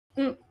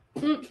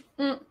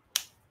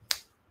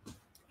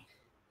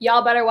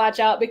Y'all better watch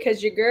out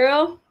because your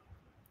girl's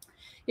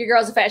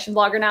a fashion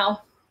blogger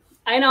now.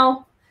 I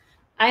know.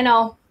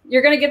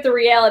 You're going to get the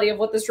reality of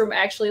what this room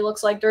actually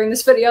looks like during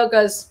this video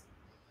because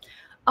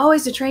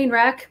always a train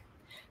wreck.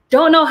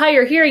 Don't know how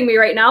you're hearing me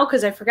right now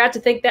because I forgot to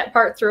think that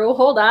part through.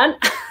 Hold on.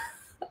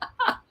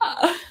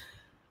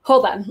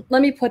 Hold on.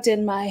 Let me put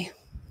in my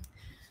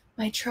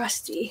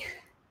trusty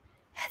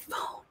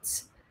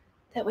headphones.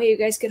 That way you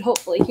guys can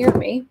hopefully hear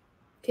me.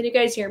 Can you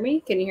guys hear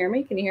me? Can you hear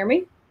me? Can you hear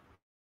me?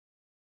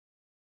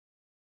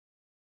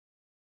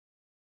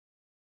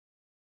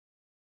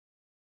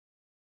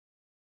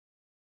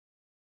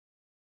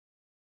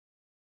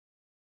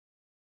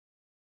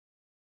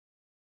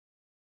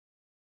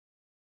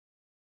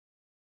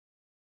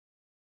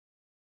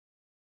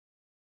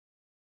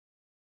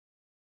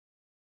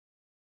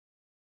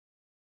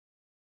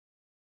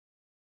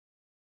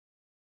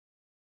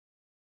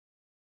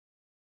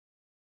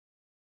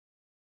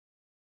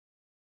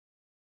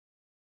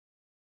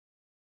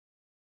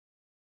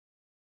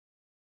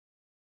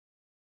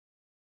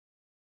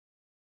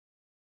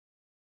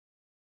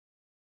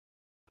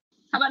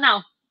 How about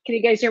now? Can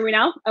you guys hear me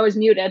now? I was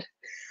muted.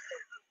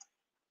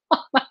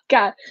 Oh my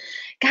God.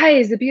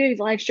 Guys, the beauty of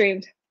live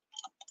streamed.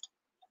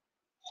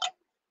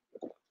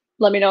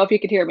 Let me know if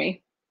you could hear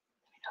me.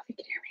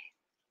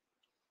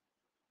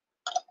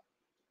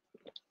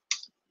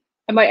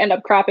 I might end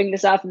up cropping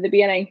this off at the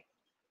beginning.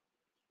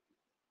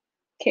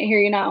 Can't hear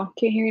you now.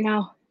 Can't hear you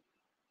now.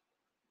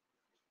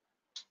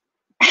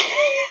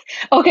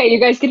 Okay, you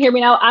guys can hear me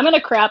now. I'm going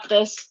to crop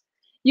this.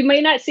 You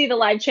may not see the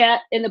live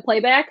chat in the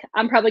playback.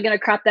 I'm probably going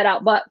to crop that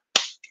out, but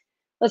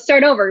let's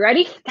start over.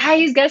 Ready?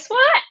 Guys, guess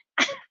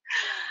what?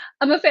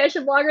 I'm a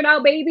fashion blogger now,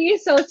 baby.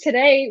 So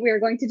today we are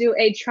going to do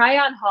a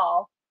try-on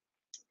haul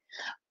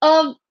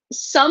of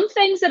some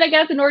things that I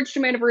got at the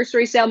Nordstrom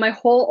anniversary sale. My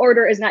whole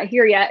order is not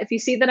here yet. If you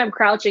see that I'm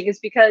crouching, it's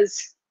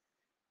because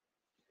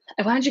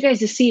I wanted you guys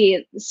to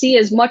see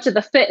as much of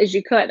the fit as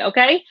you could,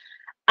 okay?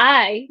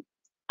 I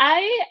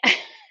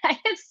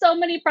have so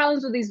many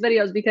problems with these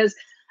videos because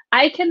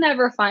I can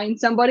never find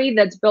somebody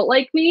that's built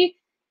like me.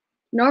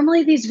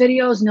 Normally these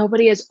videos,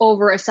 nobody is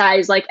over a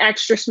size like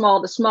extra small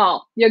to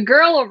small. Your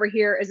girl over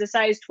here is a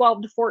size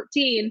 12 to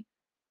 14,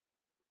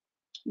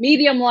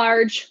 medium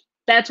large.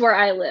 That's where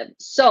I live.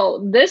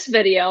 So this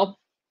video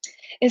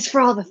is for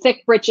all the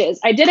thick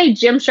britches. I did a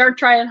Gymshark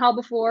try-on haul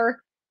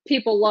before.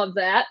 People love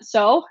that.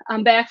 So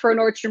I'm back for a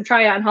Nordstrom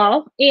try-on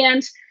haul.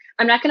 And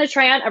I'm not going to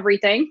try on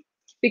everything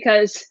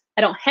because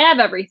I don't have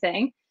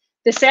everything.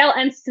 The sale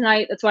ends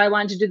tonight. That's why I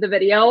wanted to do the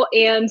video.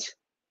 And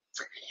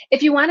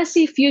if you want to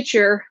see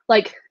future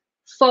like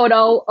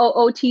photo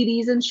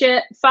OOTDs and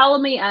shit, follow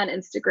me on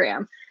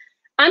Instagram.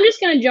 I'm just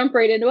going to jump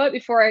right into it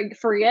before I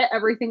forget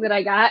everything that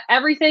I got.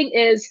 Everything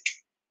is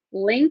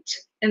linked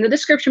in the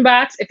description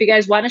box. If you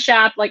guys want to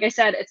shop, like I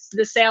said,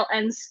 the sale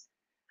ends,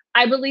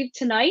 I believe,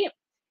 tonight.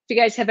 If you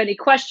guys have any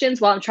questions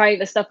while I'm trying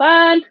this stuff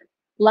on,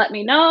 let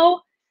me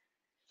know.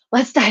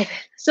 Let's dive in.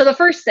 So the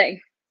first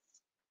thing,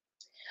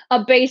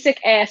 a basic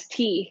ass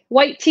tee,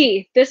 white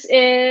tee. This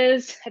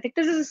is, I think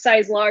this is a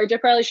size large. I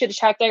probably should have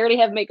checked. I already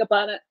have makeup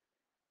on it.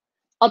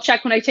 I'll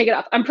check when I take it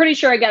off. I'm pretty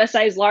sure I got a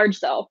size large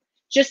though.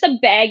 Just a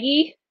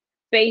baggy,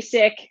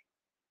 basic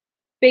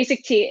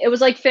tee. It was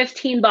like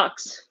 15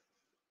 bucks.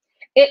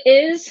 It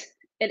is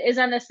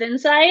on the thin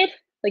side.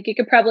 Like you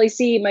could probably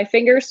see my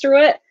fingers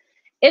through it.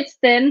 It's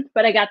thin,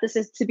 but I got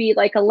this to be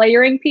like a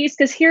layering piece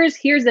because here's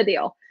the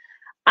deal.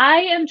 I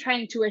am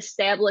trying to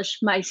establish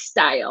my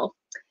style.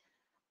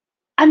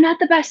 I'm not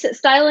the best at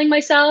styling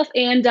myself,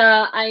 and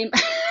I'm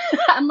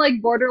I'm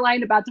like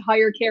borderline about to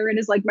hire Karen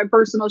as like my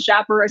personal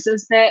shopper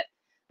assistant,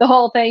 the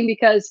whole thing,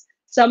 because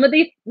some of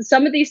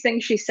these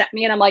things she sent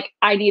me and I'm like,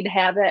 I need to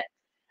have it.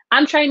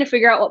 I'm trying to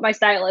figure out what my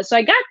style is. So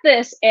I got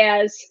this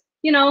as,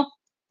 you know,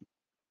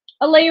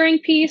 a layering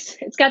piece.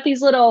 It's got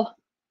these little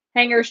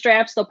hanger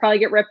straps. They'll probably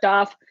get ripped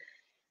off.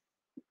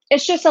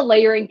 It's just a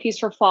layering piece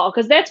for fall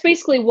because that's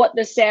basically what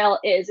the sale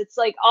is. It's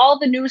like all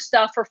the new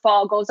stuff for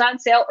fall goes on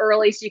sale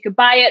early so you can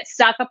buy it,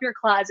 stock up your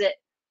closet.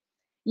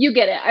 You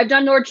get it. I've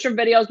done Nordstrom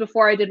videos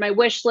before. I did my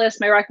wish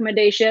list, my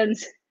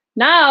recommendations.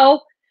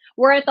 Now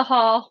we're at the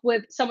haul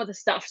with some of the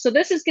stuff. So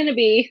this is going to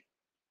be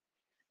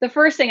the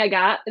first thing I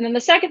got. And then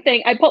the second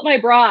thing, I put my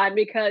bra on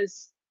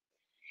because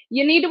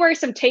you need to wear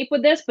some tape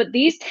with this, but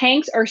these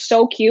tanks are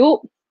so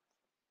cute.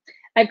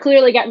 I've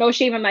clearly got no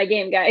shame in my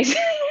game, guys.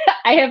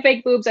 I have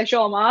fake boobs. I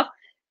show them off.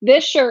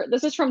 This shirt,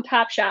 this is from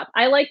Topshop.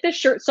 I like this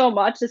shirt so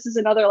much. This is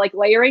another like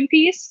layering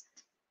piece.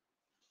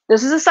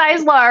 This is a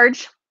size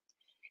large.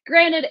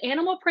 Granted,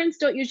 animal prints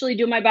don't usually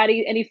do my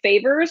body any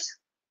favors,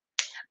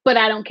 but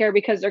I don't care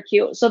because they're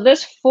cute. So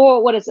this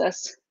what is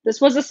this? This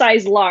was a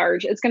size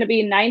large. It's going to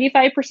be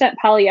 95%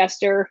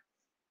 polyester,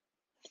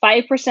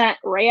 5%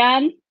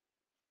 rayon.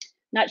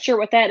 Not sure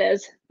what that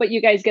is, but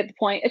you guys get the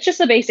point. It's just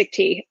a basic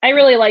tee. I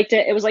really liked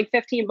it. It was like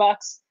 15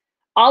 bucks.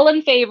 All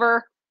in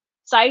favor,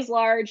 size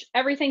large.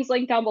 Everything's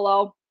linked down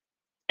below.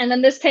 And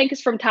then this tank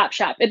is from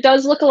Topshop. It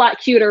does look a lot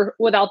cuter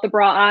without the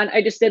bra on.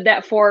 I just did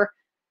that for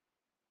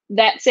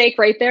that sake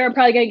right there, I'm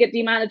probably going to get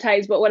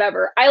demonetized, but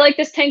whatever. I like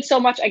this tank so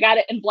much. I got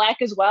it in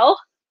black as well.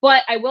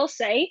 But I will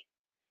say,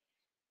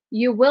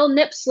 you will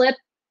nip slip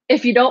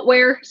if you don't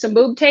wear some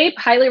boob tape.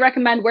 Highly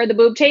recommend wear the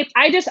boob tape.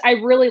 I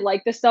really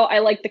like this though. I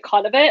like the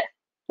cut of it.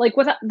 Like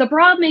with the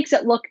bra makes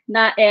it look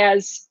not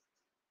as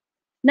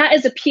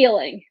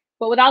appealing,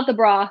 but without the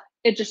bra,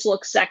 it just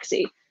looks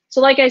sexy.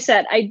 So like I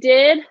said, I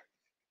did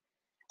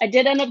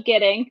end up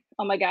getting,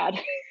 oh my God.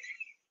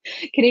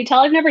 Can you tell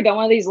I've never done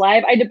one of these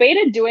live? I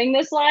debated doing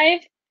this live,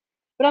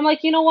 but I'm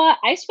like, you know what?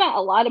 I spent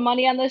a lot of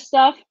money on this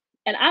stuff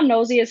and I'm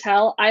nosy as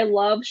hell. I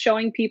love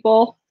showing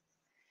people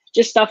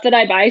just stuff that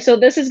I buy. So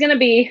this is going to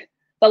be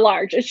the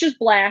large. It's just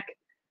black,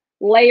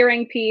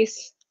 layering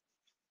piece.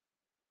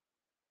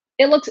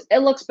 It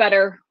looks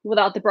better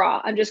without the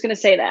bra. I'm just going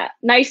to say that.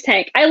 Nice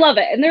tank. I love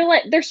it. And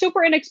they're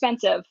super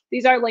inexpensive.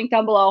 These are linked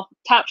down below.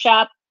 Top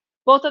Shop.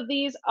 Both of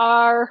these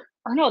are,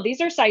 or no,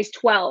 these are size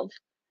 12.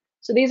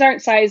 So these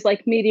aren't size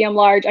like medium,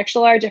 large,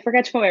 extra large. I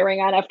forgot to put my ring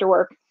on after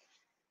work.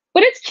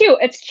 But it's cute.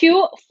 It's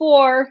cute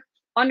for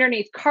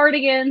underneath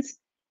cardigans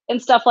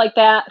and stuff like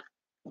that.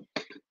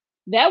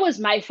 That was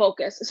my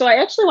focus. So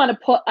I actually want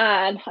to put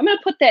on, I'm going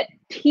to put that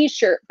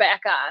t-shirt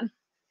back on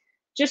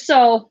just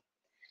so,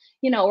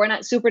 you know, we're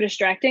not super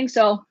distracting.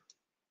 So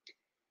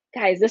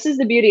guys, this is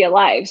the beauty of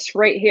lives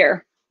right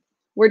here.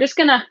 We're just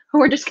gonna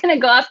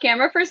go off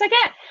camera for a second.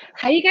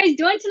 How you guys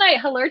doing tonight?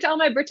 Hello to all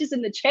my britches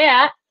in the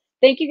chat.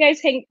 Thank you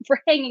guys for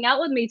hanging out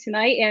with me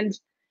tonight and,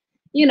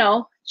 you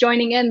know,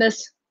 joining in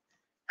this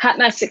Hot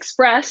Mess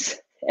Express.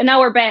 And now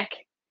we're back.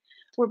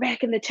 We're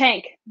back in the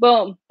tank.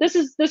 Boom. This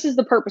is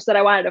the purpose that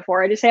I wanted it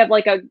for. I just have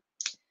like a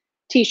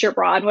t-shirt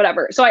bra and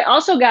whatever. So I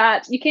also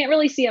got, you can't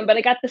really see them, but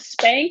I got the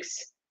Spanx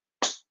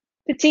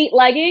petite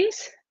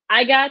leggings.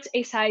 I got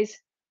a size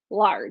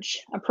large.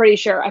 I'm pretty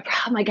sure.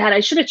 Oh my God, I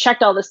should have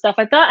checked all this stuff.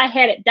 I thought I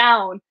had it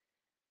down.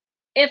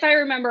 If I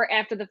remember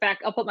after the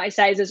fact, I'll put my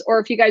sizes, or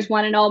if you guys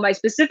want to know my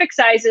specific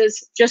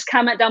sizes, just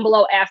comment down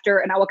below after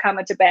and I will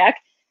comment it back.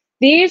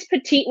 These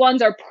petite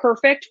ones are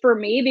perfect for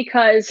me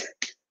because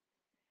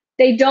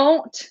they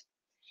don't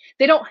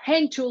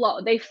hang too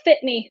low. They fit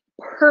me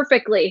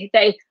perfectly.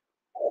 They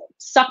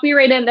suck me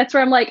right in. That's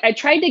where I'm like, I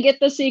tried to get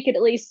this so you could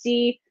at least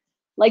see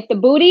like the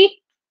booty.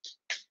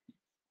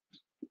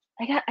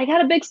 I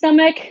got a big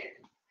stomach.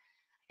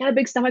 I got a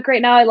big stomach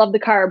right now. I love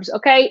the carbs.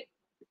 Okay.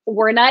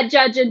 We're not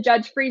judging,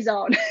 judge-free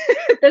zone.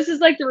 This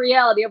is like the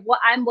reality of what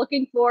I'm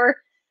looking for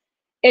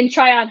in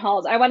try-on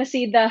hauls. I want to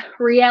see the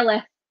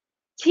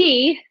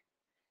reality.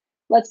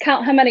 Let's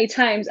count how many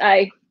times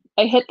I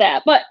hit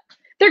that. But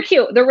they're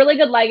cute. They're really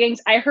good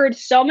leggings. I heard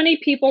so many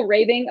people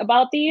raving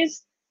about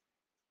these.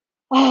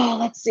 Oh,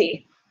 let's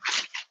see.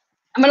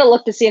 I'm going to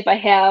look to see if I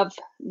have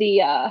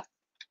the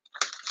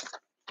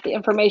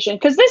information,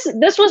 because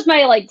this was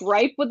my like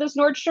gripe with this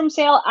Nordstrom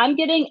sale. I'm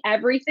getting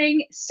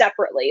everything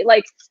separately.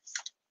 Like,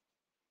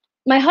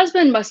 my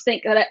husband must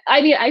think that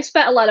I mean, I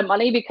spent a lot of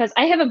money because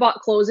I haven't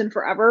bought clothes in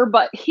forever,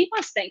 but he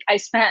must think I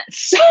spent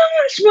so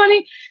much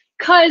money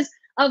because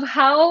of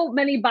how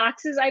many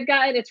boxes I've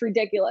gotten. It's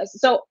ridiculous.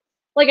 So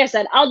like I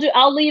said,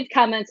 I'll leave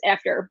comments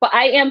after, but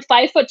I am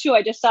 5'2".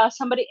 I just saw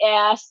somebody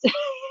asked.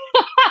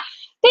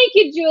 Thank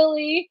you,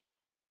 Julie.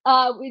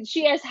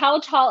 She asked, how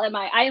tall am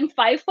I? I am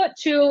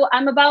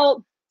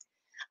 5'2".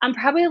 I'm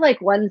probably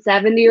like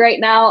 170 right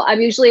now.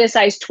 I'm usually a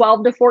size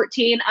 12 to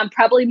 14. I'm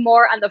probably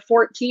more on the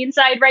 14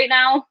 side right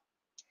now,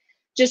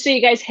 just so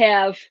you guys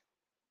have,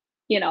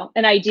 you know,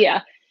 an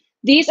idea.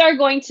 These are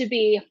going to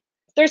be,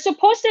 they're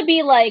supposed to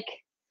be like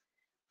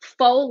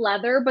faux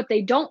leather, but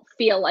they don't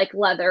feel like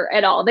leather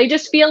at all. They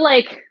just feel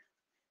like,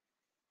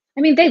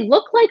 I mean, they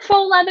look like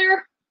faux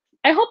leather.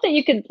 I hope that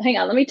you could, hang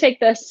on, let me take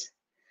this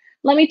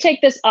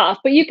off,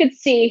 but you could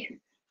see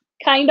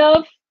kind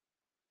of,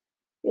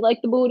 you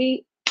like the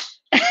booty?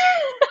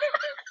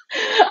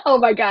 Oh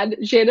my God,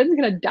 Shannon's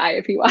gonna die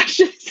if he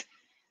watches.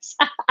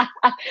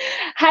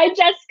 Hi,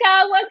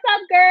 Jessica. What's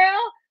up,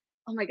 girl?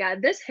 Oh my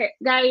God, this hair,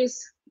 guys,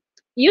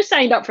 you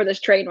signed up for this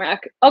train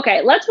wreck.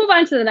 Okay, let's move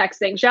on to the next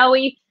thing, shall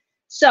we?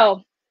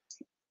 So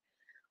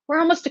we're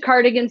almost to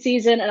cardigan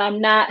season, and I'm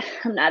not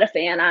a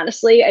fan,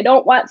 honestly. I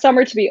don't want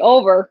summer to be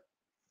over,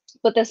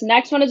 but this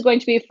next one is going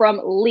to be from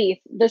Leaf.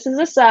 This is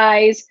a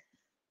size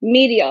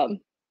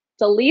medium.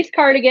 It's a Leaf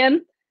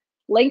cardigan,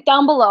 link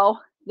down below.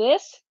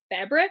 This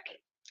fabric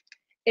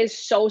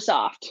is so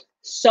soft,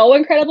 so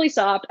incredibly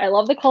soft. I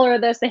love the color of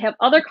this. They have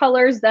other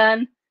colors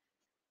than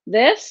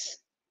this.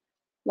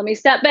 Let me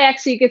step back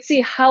so you can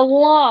see how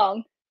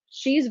long.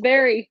 She's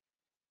very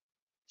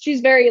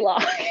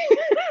long.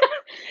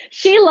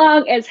 She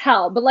long as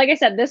hell. But like I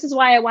said, this is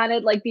why I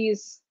wanted like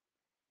this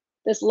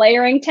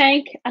layering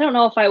tank. I don't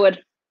know if I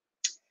would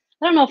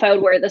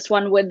wear this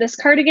one with this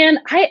cardigan.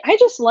 I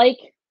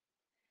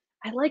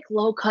like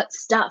low cut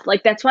stuff.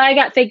 Like, that's why I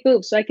got fake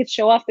boobs, so I could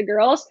show off the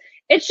girls.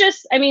 It's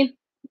just, I mean,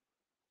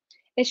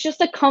 it's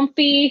just a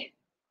comfy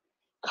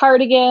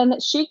cardigan.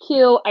 She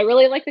cute. I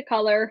really like the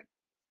color.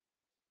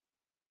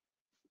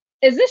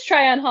 Is this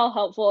try on haul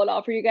helpful at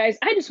all for you guys?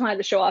 I just wanted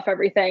to show off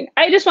everything.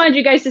 I just wanted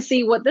you guys to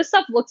see what this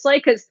stuff looks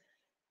like, because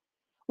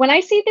when I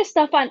see this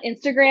stuff on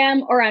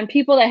Instagram or on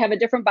people that have a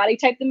different body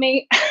type than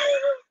me,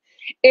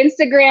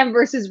 Instagram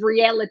versus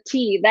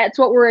reality, that's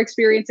what we're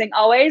experiencing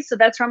always. So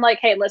that's where I'm like,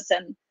 hey,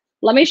 listen,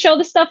 let me show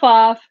the stuff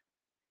off.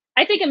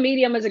 I think a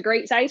medium is a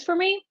great size for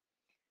me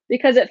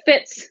because it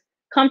fits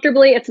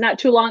comfortably. It's not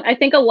too long. I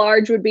think a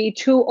large would be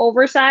too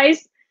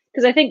oversized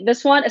because I think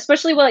this one,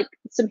 especially with like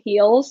some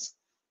heels,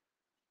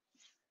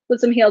 it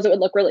would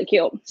look really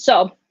cute.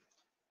 So,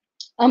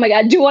 oh my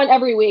God, do one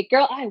every week.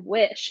 Girl, I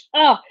wish.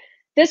 Oh,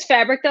 this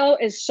fabric though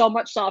is so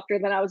much softer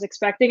than I was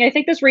expecting. I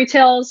think this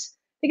retails,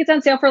 I think it's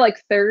on sale for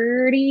like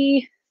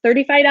 $30,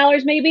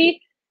 $35 maybe.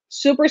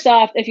 Super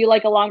soft if you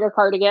like a longer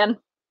cardigan.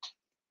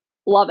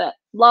 Love it.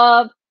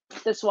 Love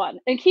this one.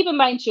 And keep in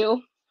mind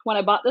too, when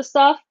I bought this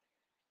stuff,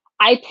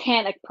 I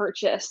panic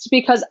purchased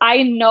because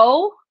I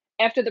know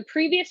after the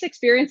previous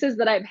experiences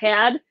that I've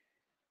had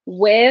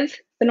with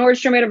the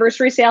Nordstrom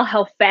anniversary sale,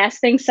 how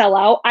fast things sell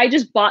out. I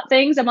just bought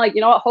things. I'm like,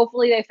 you know what?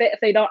 Hopefully they fit. If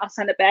they don't, I'll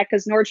send it back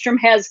because Nordstrom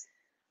has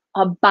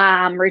a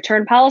bomb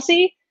return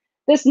policy.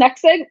 This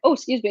next thing, oh,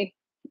 excuse me,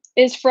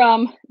 is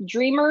from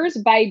Dreamers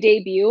by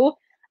Debut.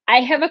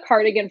 I have a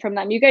cardigan from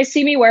them. You guys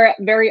see me wear it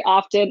very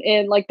often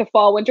in like the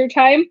fall, winter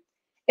time.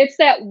 It's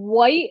that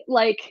white,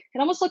 like, it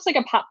almost looks like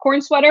a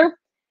popcorn sweater.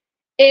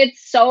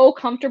 It's so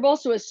comfortable.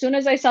 So as soon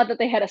as I saw that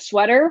they had a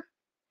sweater,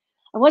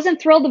 I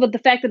wasn't thrilled with the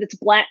fact that it's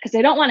black because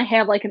I don't want to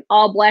have like an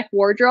all black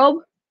wardrobe,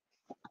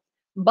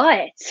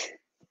 but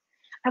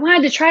I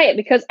wanted to try it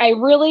because I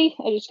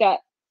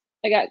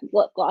got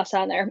lip gloss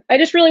on there. I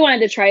just really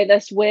wanted to try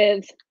this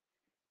with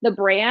the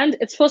brand.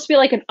 It's supposed to be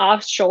like an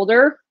off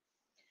shoulder.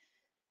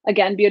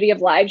 Again, beauty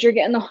of lives. You're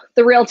getting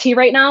the real tea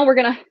right now. We're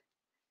going to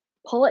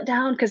pull it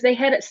down because they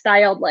had it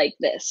styled like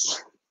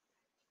this,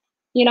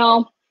 you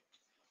know,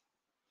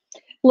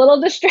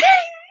 little distracting,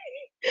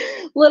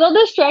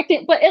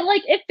 but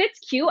it fits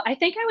cute. I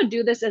think I would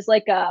do this as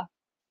like a,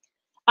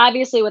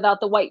 obviously without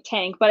the white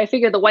tank, but I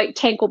figure the white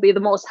tank will be the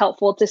most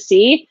helpful to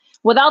see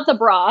without the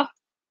bra.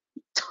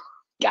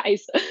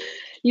 Guys,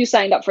 you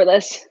signed up for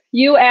this.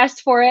 You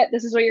asked for it.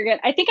 This is what you're getting.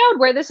 I think I would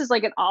wear this as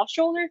like an off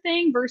shoulder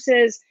thing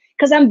versus,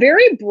 because I'm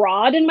very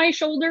broad in my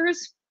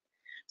shoulders.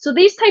 So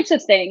these types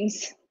of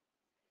things,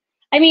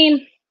 I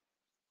mean,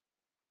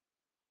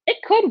 it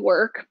could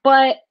work,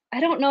 but I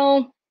don't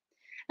know.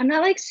 I'm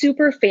not like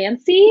super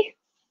fancy.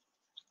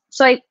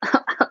 So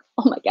oh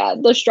my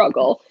God, the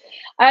struggle.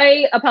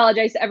 I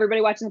apologize to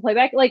everybody watching the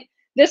playback. Like,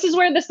 this is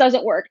where this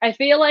doesn't work. I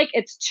feel like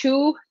it's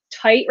too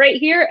tight right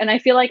here. And I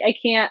feel like I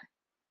can't,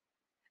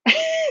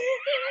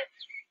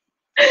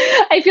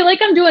 I feel like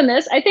I'm doing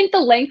this. I think the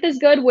length is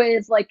good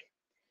with like,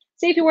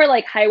 say if you wear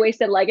like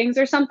high-waisted leggings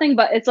or something,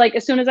 but it's like,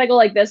 as soon as I go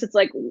like this, it's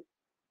like,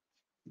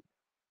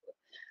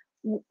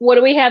 what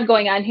do we have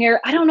going on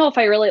here? I don't know if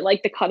I really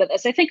like the cut of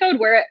this. I think I would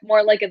wear it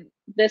more like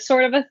this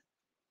sort of a,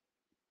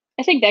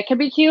 I think that could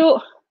be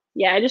cute.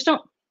 Yeah, I just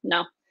don't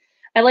know.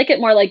 I like it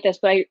more like this,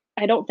 but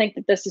I don't think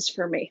that this is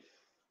for me.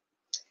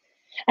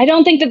 I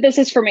don't think that this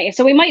is for me.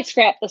 So we might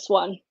scrap this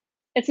one.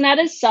 It's not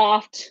as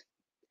soft.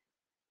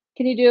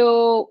 Can you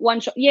do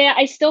one? Yeah,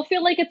 I still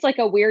feel like it's like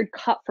a weird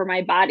cut for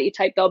my body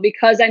type though,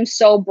 because I'm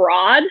so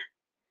broad.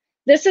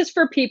 This is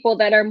for people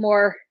that are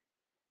more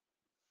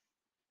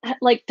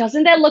like,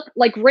 doesn't that look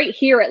like right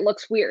here? It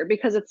looks weird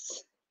because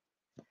it's,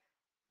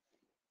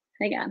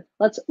 hang on,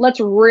 let's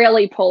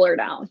really pull her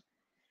down.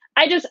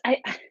 I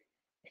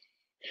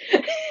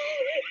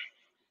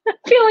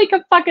feel like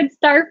a fucking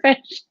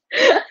starfish.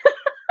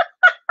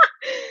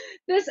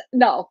 This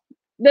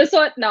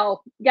one,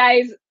 no,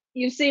 guys,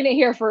 you've seen it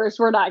here first.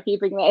 We're not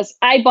keeping this.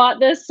 I bought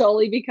this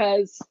solely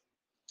because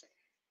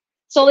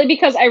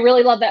I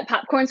really love that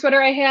popcorn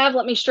sweater I have.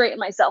 Let me straighten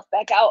myself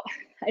back out.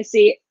 I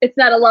see it's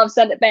not a love,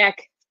 send it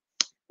back.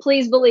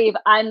 Please believe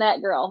I'm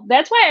that girl.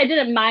 That's why I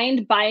didn't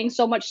mind buying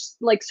so much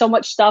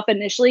stuff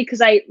initially,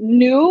 because I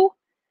knew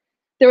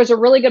there was a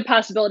really good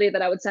possibility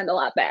that I would send a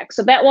lot back.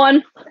 So that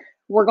one,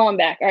 we're going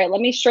back. All right,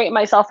 let me straighten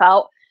myself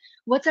out.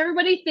 What's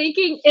everybody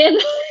thinking in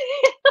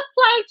the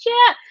live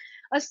chat?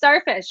 A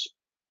starfish.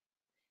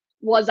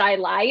 Was I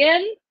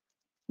lying?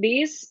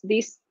 These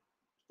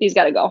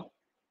gotta go.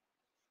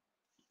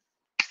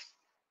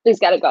 These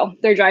gotta go.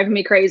 They're driving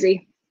me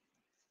crazy.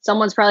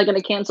 Someone's probably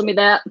gonna cancel me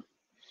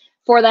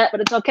for that, but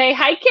it's okay.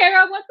 Hi,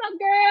 Kara. What's up,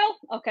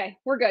 girl? Okay,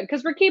 we're good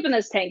because we're keeping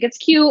this tank. It's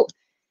cute.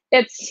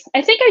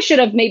 I think I should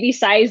have maybe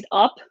sized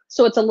up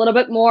so it's a little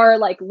bit more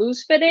like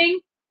loose fitting.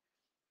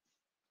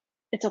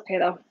 It's okay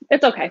though.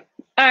 It's okay.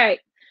 All right.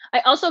 I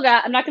also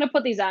got, I'm not going to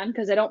put these on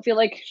because I don't feel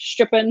like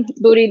stripping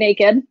booty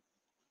naked.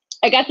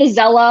 I got the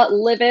Zella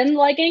live-in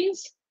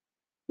leggings.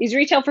 These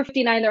retail for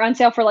 $59. They're on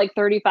sale for like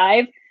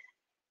 $35.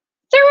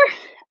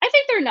 I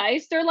think they're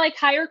nice. They're like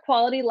higher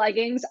quality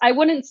leggings. I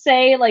wouldn't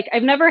say like,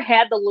 I've never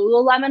had the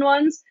Lululemon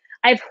ones.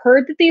 I've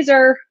heard that these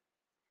are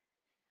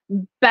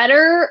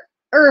better,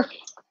 or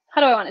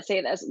how do I want to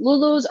say this?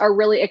 Lulus are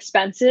really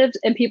expensive,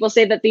 and people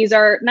say that these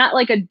are not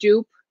like a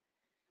dupe,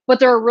 but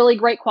they're a really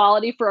great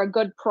quality for a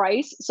good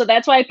price. So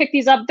that's why I picked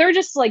these up. They're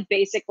just like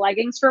basic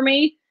leggings for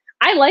me.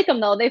 I like them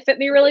though. They fit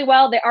me really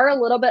well. They are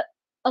a little bit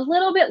a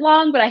little bit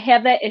long, but I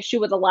have that issue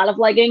with a lot of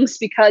leggings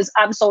because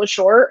I'm so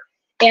short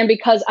and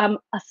because I'm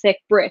a thick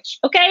britch.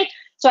 Okay.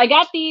 So I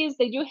got these.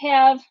 They do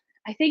have,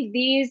 I think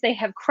they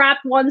have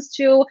cropped ones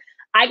too.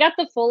 I got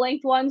the full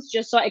length ones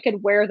just so I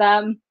could wear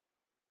them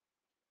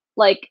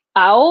like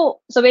out.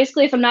 So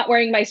basically, if I'm not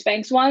wearing my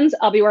Spanx ones,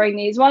 I'll be wearing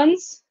these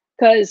ones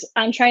because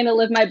I'm trying to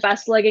live my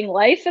best legging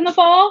life in the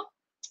fall.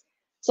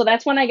 So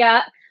that's when I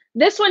got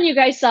this one. You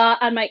guys saw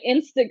on my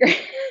Instagram.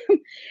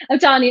 I'm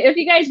telling you, if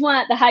you guys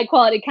want the high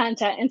quality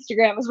content,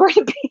 Instagram is where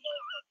to be.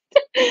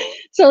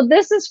 So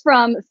this is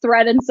from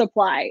Thread and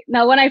Supply.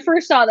 Now, when I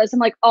first saw this, I'm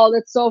like, oh,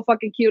 that's so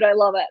fucking cute. I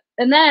love it.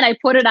 And then I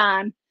put it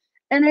on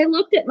and I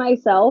looked at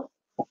myself.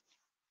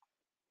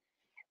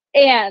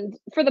 And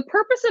for the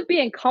purpose of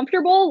being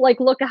comfortable, like,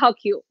 look at how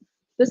cute.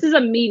 This is a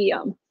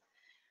medium.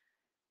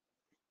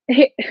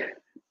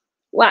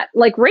 What?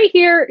 Like right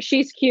here,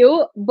 she's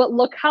cute, but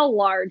look how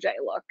large I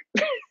look.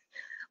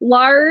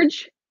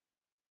 large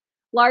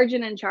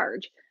and in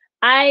charge.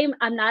 I'm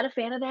not a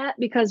fan of that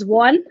because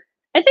one,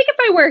 I think if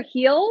I wear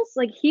heels,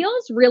 like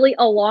heels really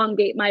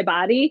elongate my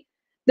body.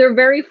 They're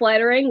very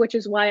flattering, which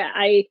is why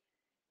I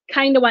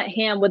kind of went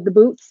ham with the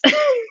boots.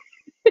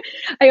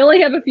 I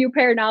only have a few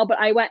pair now, but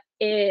I went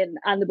in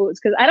on the boots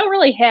because I don't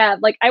really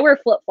have, like, I wear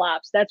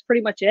flip-flops. That's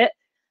pretty much it.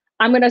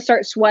 I'm going to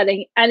start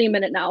sweating any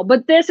minute now.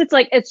 But this, it's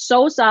like, it's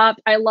so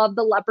soft. I love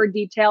the leopard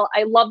detail.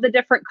 I love the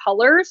different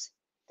colors.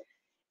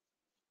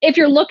 If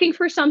you're looking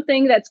for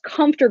something that's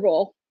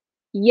comfortable,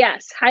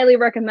 yes, highly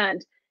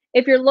recommend.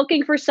 If you're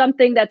looking for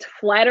something that's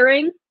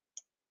flattering,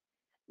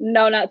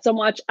 no, not so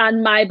much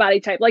on my body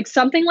type. Like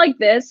something like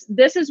this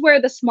is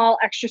where the small,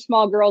 extra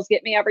small girls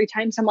get me every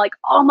time. So I'm like,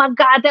 oh my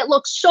God, that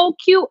looks so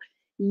cute.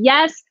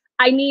 Yes,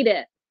 I need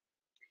it.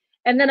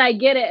 And then I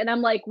get it and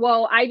I'm like,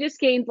 whoa, I just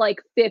gained like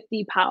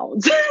 50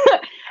 pounds.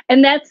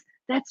 And that's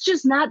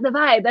just not the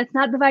vibe. That's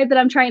not the vibe that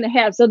I'm trying to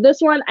have. So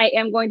this one, I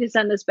am going to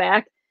send this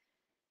back.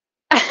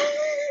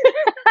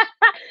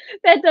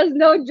 That does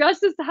no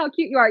justice to how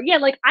cute you are. Yeah,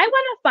 like I want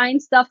to find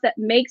stuff that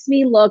makes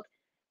me look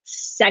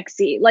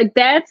sexy. Like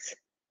that's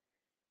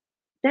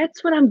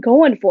what I'm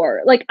going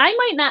for. Like I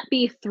might not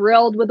be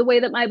thrilled with the way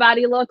that my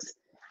body looks,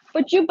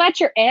 but you bet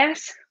your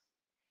ass,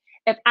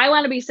 if I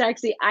want to be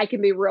sexy, I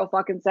can be real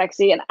fucking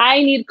sexy. And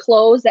I need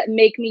clothes that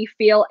make me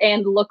feel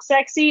and look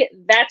sexy.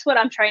 That's what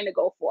I'm trying to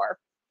go for.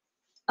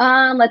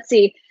 Let's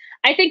see.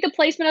 I think the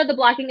placement of the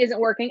blocking isn't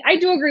working. I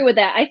do agree with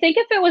that. I think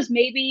if it was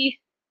maybe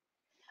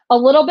a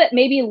little bit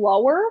maybe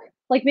lower,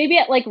 like maybe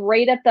at like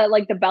right at the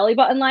like the belly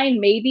button line,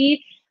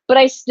 maybe, but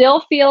I still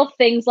feel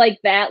things like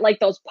that,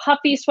 like those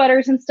puffy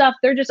sweaters and stuff,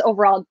 they're just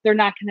overall, they're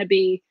not going to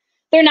be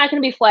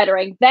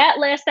flattering. That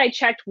last I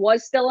checked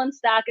was still in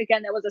stock.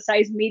 Again, that was a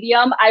size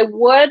medium. I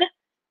would,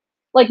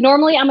 like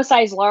normally I'm a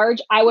size large.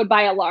 I would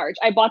buy a large.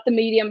 I bought the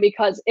medium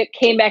because it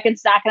came back in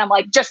stock and I'm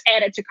like, just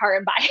add it to cart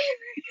and buy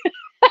it.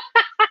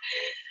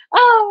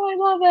 Oh, I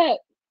love it.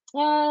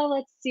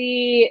 Let's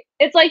see.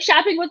 It's like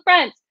shopping with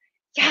friends.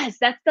 Yes,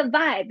 that's the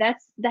vibe.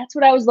 That's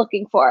what I was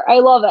looking for. I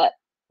love it.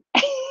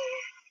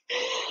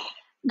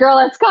 Girl,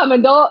 it's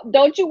coming.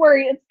 Don't you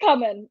worry, it's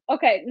coming.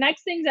 Okay,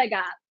 next things I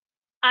got.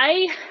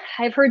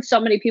 I've heard so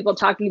many people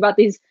talking about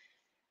these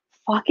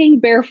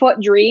fucking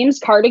Barefoot Dreams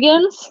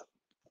cardigans.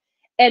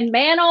 And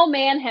man, oh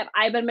man, have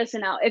I been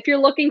missing out. If you're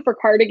looking for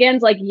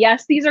cardigans, like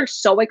yes, these are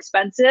so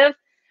expensive,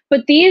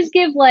 but these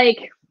give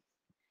like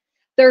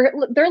they're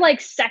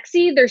like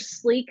sexy, they're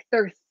sleek,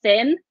 they're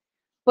thin,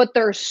 but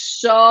they're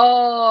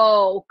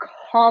so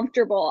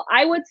comfortable.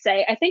 I would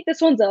say, I think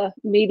this one's a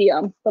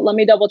medium, but let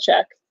me double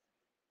check.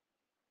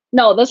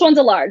 No, this one's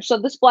a large. So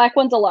this black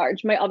one's a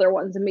large. My other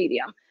one's a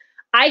medium.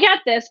 I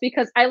got this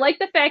because I like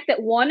the fact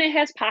that one, it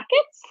has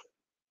pockets.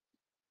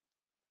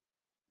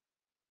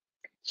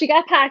 She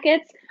got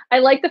pockets. I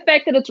like the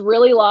fact that it's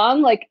really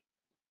long, like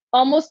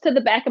almost to the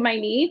back of my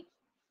knee.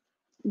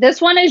 This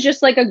one is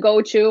just like a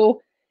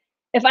go-to.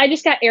 If I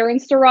just got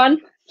errands to run,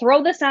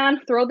 throw this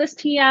on, throw this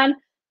tee on,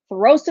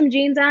 throw some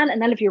jeans on.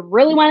 And then if you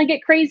really want to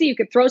get crazy, you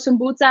could throw some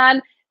boots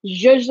on,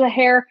 zhuzh the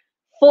hair,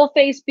 full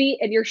face beat,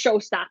 and you're show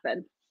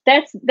stopping.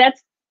 That's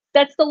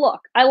the look.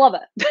 I love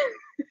it.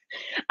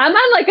 I'm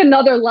on like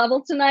another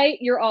level tonight.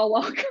 You're all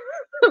welcome.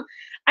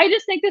 I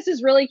just think this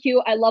is really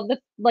cute. I love the,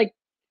 like,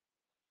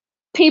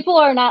 people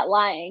are not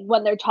lying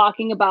when they're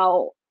talking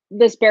about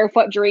this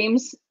Barefoot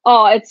Dreams.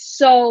 Oh, it's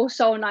so,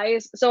 so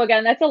nice. So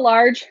again, that's a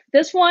large.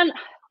 This one,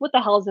 what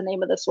the hell is the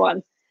name of this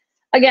one?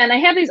 Again, I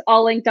have these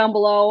all linked down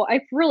below.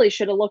 I really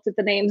should have looked at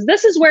the names.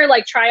 This is where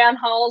like try-on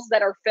hauls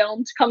that are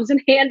filmed comes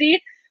in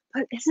handy.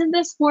 But isn't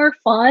this more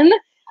fun?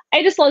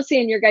 I just love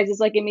seeing your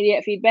guys' like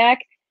immediate feedback.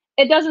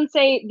 It doesn't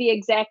say the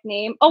exact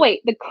name. Oh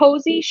wait, the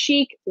Cozy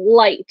Chic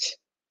Light.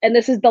 And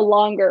this is the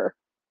longer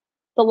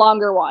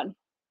one.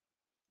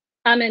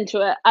 I'm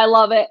into it. I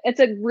love it. It's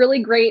a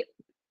really great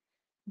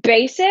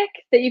basic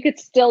that you could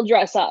still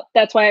dress up.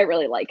 That's why I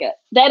really like it.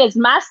 That is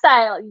my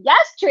style.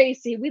 Yes,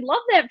 Tracy, we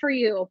love that for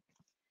you.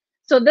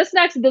 So this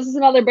is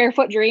another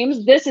Barefoot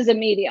Dreams. This is a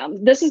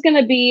medium. This is going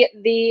to be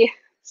the,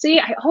 see,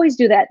 I always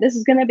do that. This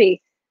is going to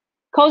be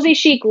Cozy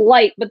chic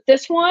light, but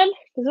this one,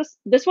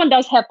 this one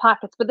does have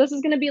pockets, but this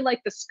is going to be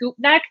like the scoop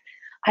neck.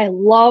 I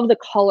love the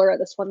color of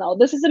this one though.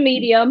 This is a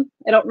medium.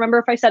 I don't remember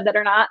if I said that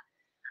or not.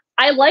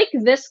 I like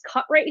this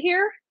cut right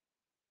here,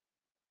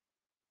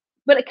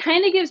 but it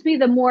kind of gives me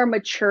the more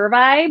mature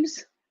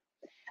vibes.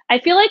 I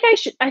feel like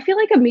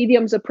a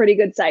medium's a pretty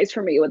good size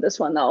for me with this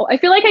one though. I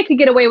feel like I could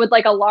get away with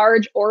like a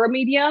large or a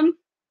medium.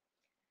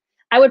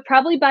 I would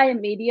probably buy a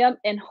medium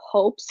in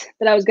hopes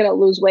that I was going to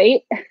lose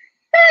weight.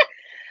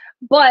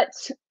 But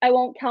I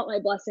won't count my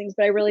blessings,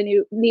 but I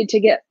really need to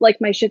get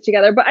like my shit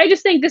together. But I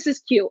just think this is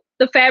cute.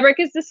 The fabric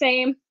is the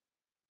same.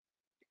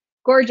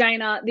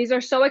 Gorgina. These are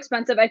so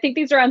expensive. I think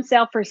these are on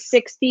sale for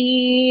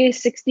 $60,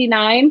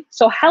 $69.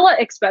 So hella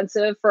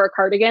expensive for a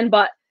cardigan,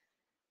 but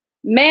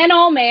man,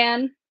 oh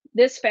man,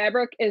 this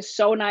fabric is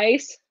so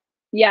nice.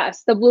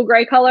 Yes, the blue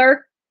gray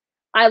color.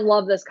 I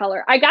love this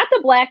color. I got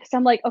the black because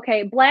I'm like,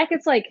 okay, black,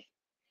 it's like,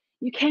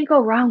 you can't go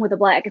wrong with the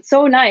black. It's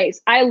so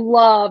nice. I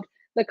loved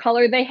the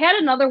color. They had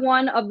another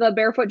one of the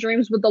Barefoot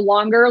Dreams with the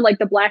longer, like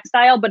the black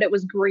style, but it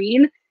was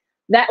green.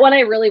 That one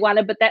I really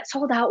wanted, but that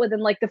sold out within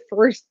like the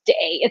first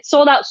day. It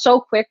sold out so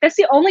quick. That's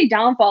the only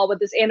downfall with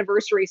this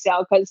anniversary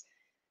sale because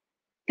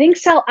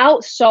things sell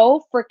out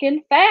so freaking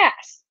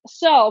fast.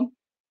 So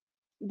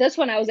this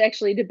one I was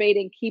actually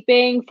debating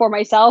keeping for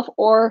myself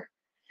or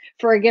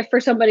for a gift for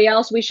somebody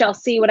else. We shall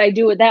see what I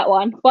do with that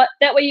one. But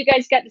that way you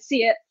guys get to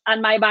see it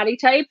on my body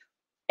type.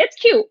 It's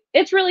cute.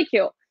 It's really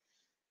cute.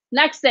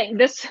 Next thing,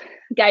 this,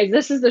 guys,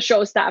 this is the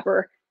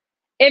showstopper.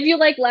 If you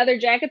like leather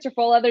jackets or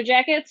full leather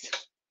jackets,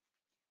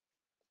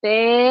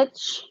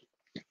 bitch,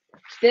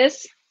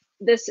 this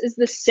is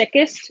the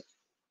sickest.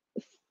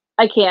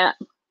 I cannot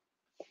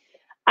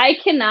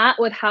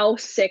with how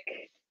sick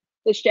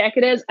this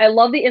jacket is. I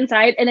love the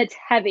inside and it's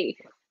heavy.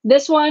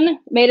 This one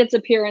made its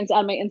appearance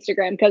on my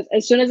Instagram because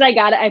as soon as I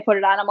got it, I put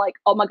it on. I'm like,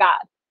 oh my God.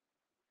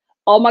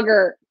 Oh my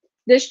God.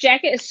 This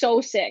jacket is so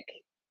sick.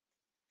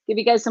 Give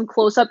you guys some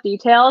close-up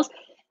details.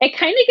 It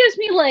kind of gives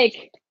me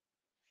like,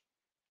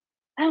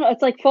 I don't know,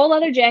 it's like full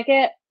leather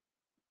jacket,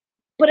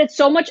 but it's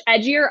so much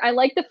edgier. I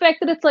like the fact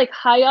that it's like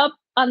high up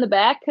on the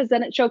back because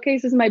then it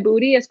showcases my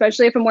booty,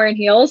 especially if I'm wearing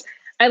heels.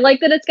 I like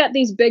that it's got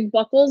these big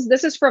buckles.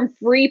 This is from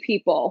Free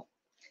People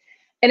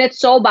and it's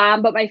so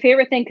bomb. But my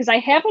favorite thing, because I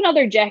have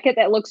another jacket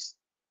that looks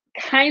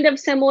kind of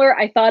similar.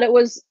 I thought it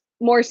was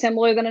more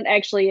similar than it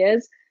actually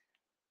is,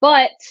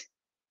 but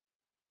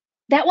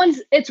that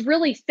one's, it's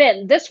really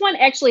thin. This one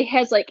actually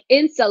has like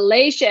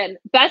insulation.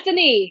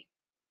 Bethany,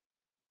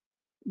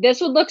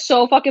 this would look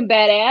so fucking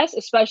badass,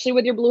 especially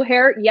with your blue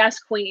hair. Yes,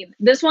 queen.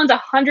 This one's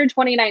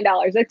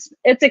 $129.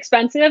 It's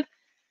expensive,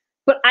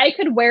 but I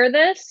could wear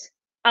this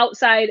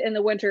outside in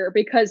the winter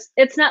because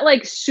it's not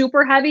like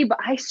super heavy, but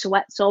I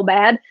sweat so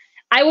bad.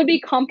 I would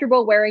be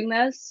comfortable wearing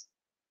this.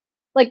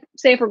 Like,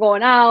 say if we're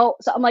going out,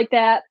 something like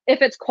that.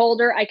 If it's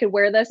colder, I could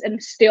wear this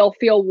and still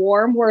feel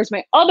warm. Whereas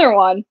my other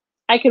one,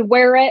 I could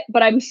wear it,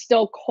 but I'm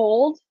still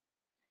cold.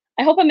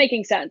 I hope I'm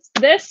making sense.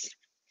 This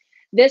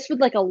with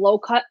like a low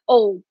cut.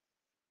 Oh,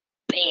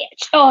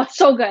 bitch. Oh, it's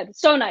so good.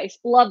 So nice.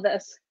 Love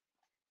this.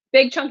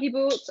 Big chunky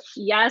boots.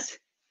 Yes.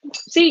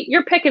 See,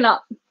 you're picking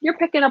up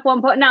what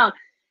I'm putting down.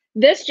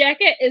 This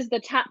jacket is the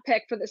top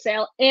pick for the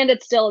sale and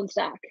it's still in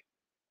stock.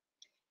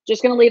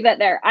 Just going to leave that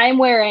there. I'm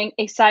wearing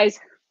a size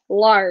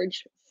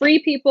large.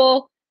 Free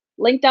People,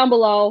 link down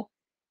below.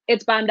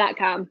 It's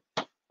bomb.com.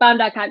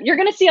 Bomb.com. You're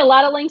going to see a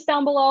lot of links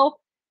down below.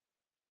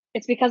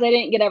 It's because I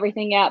didn't get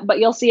everything yet, but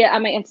you'll see it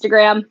on my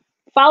Instagram.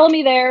 Follow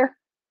me there.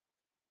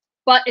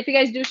 But if you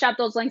guys do shop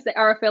those links, they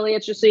are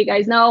affiliates, just so you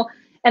guys know.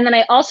 And then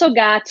I also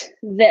got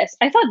this.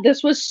 I thought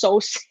this was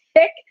so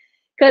sick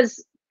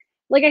because,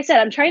 like I said,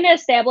 I'm trying to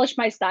establish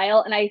my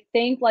style. And I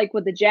think like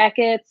with the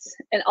jackets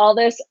and all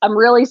this, I'm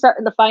really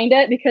starting to find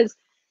it because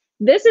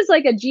this is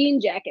like a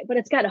jean jacket, but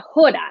it's got a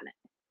hood on it.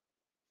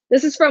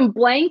 This is from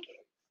blank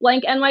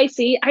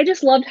NYC. I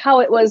just loved how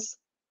it was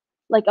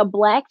like a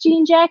black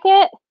jean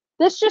jacket.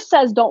 This just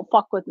says, don't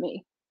fuck with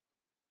me.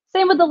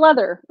 Same with the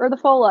leather or the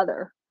faux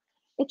leather.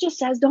 It just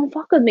says, don't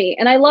fuck with me.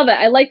 And I love it.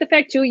 I like the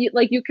fact too,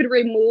 you could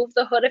remove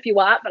the hood if you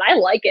want, but I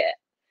like it.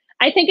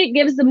 I think it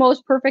gives the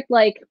most perfect,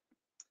 like,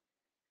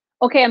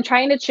 okay, I'm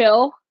trying to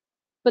chill,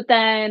 but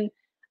then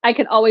I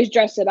can always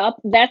dress it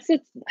up. That's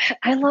it.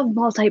 I love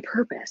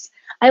multi-purpose.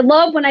 I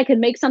love when I can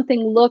make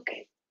something look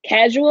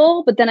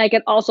casual, but then I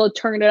can also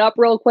turn it up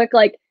real quick.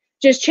 Like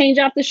just change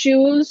out the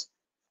shoes,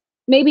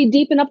 maybe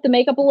deepen up the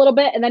makeup a little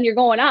bit, and then you're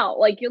going out.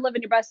 Like you're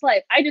living your best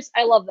life.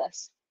 I love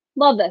this.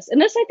 Love this. And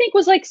this I think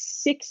was like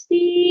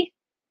 60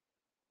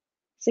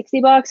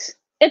 bucks.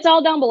 It's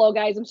all down below,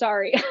 guys. I'm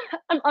sorry.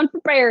 I'm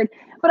unprepared.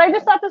 But I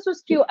just thought this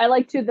was cute. I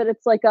like too that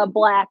it's like a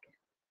black.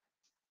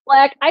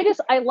 I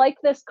like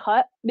this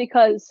cut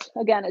because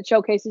again, it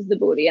showcases the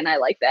booty and I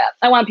like that.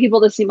 I want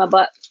people to see my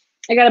butt.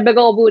 I got a big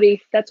old booty.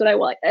 That's what I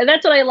like.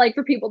 That's what I like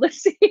for people to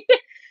see.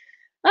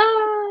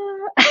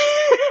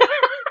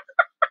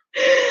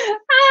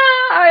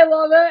 I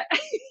love it.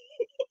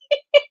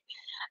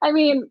 I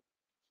mean,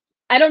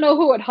 I don't know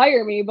who would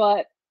hire me,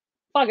 but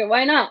fuck it,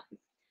 why not?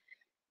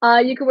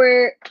 You could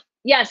wear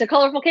Yes, a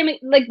colorful cami.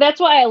 Like that's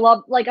why I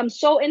love. Like I'm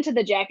so into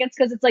the jackets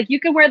because it's like you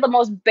can wear the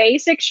most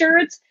basic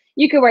shirts.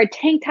 You could wear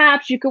tank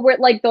tops. You could wear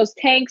like those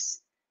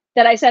tanks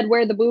that I said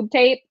wear the boob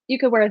tape. You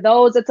could wear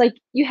those. It's like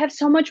you have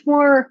so much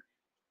more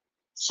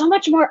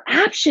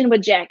option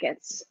with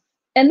jackets.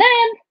 And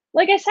then,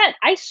 like I said,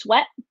 I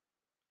sweat.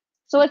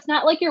 So it's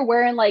not like you're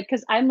wearing like,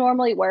 because I'm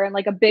normally wearing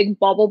like a big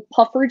bubble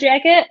puffer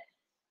jacket.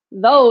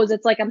 Those,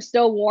 it's like I'm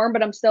still warm,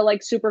 but I'm still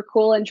like super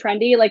cool and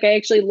trendy. Like I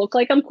actually look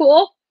like I'm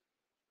cool.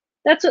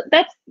 That's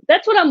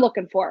what I'm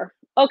looking for.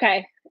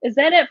 Okay. Is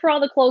that it for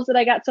all the clothes that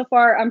I got so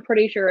far? I'm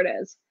pretty sure it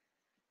is.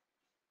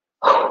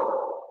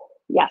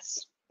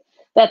 Yes.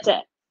 That's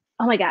it.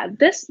 Oh my god,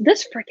 this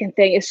freaking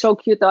thing is so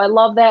cute though. I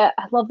love that.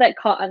 I love that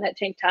cut on that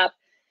tank top.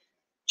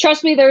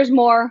 Trust me, there's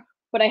more,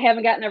 but I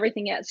haven't gotten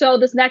everything yet. So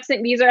this next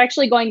thing, these are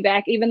actually going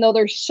back, even though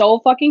they're so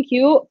fucking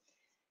cute.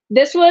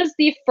 This was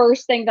the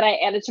first thing that I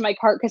added to my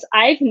cart because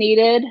I've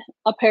needed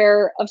a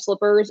pair of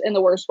slippers in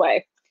the worst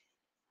way.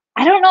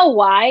 I don't know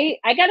why.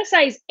 I got a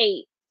size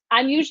 8.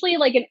 I'm usually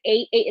like an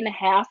 8,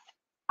 8.5.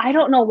 I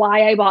don't know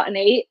why I bought an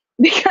 8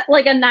 because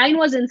like a 9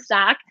 was in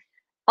stock.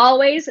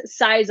 Always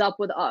size up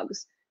with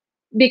Uggs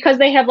because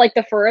they have like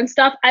the fur and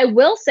stuff. I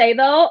will say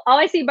though, oh,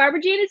 I see Barbara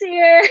Jean is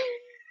here.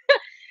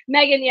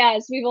 Megan,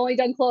 yes, we've only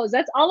done clothes.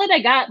 That's all that I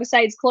got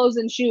besides clothes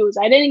and shoes.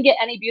 I didn't get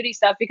any beauty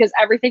stuff because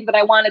everything that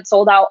I wanted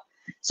sold out.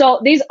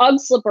 So these Ugg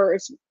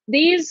slippers,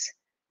 these,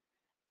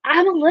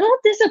 I'm a little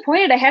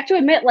disappointed. I have to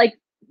admit, like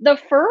the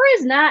fur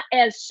is not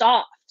as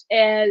soft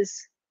as,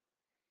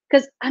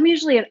 because I'm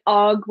usually an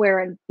Ugg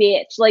wearing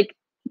bitch. Like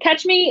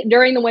catch me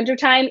during the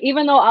wintertime,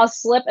 even though I'll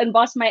slip and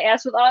bust my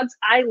ass with Uggs.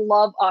 I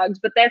love Uggs,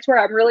 but that's where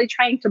I'm really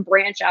trying to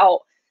branch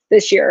out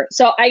this year.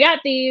 So I got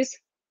these.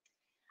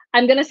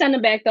 I'm gonna send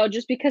them back though,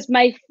 just because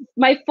my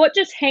foot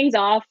just hangs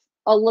off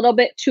a little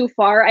bit too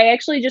far. I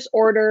actually just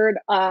ordered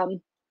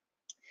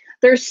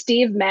there's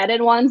Steve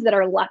Madden ones that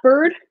are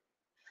leopard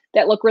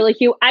that look really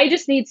cute. I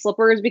just need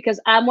slippers because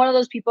I'm one of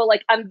those people,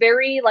 like I'm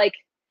very like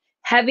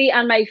heavy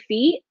on my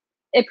feet.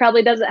 It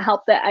probably doesn't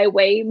help that I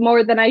weigh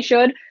more than I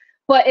should,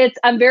 but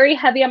I'm very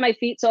heavy on my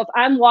feet. So if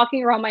I'm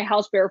walking around my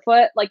house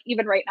barefoot, like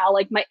even right now,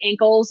 like my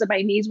ankles and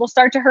my knees will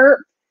start to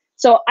hurt.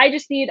 So I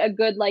just need a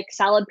good, like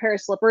solid pair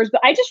of slippers,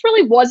 but I just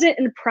really wasn't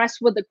impressed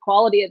with the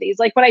quality of these.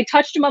 Like when I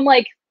touched them, I'm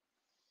like,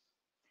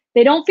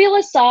 they don't feel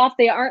as soft.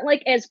 They aren't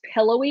like as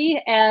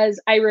pillowy as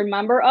I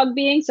remember Ugg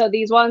being. So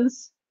these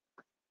ones,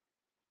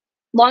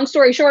 long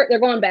story short, they're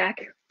going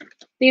back.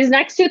 These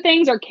next two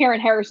things are Karen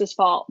Harris's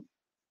fault.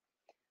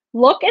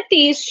 Look at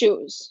these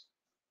shoes.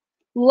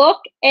 Look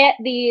at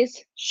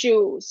these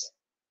shoes.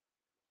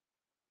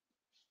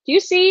 Do you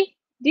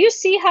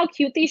see how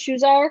cute these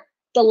shoes are?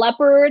 The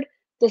leopard,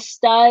 the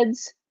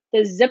studs,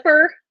 the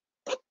zipper.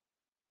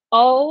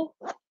 Oh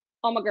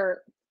my god.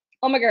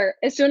 Oh my god.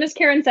 As soon as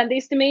Karen sent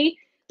these to me,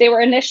 they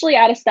were initially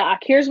out of stock.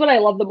 Here's what I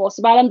love the most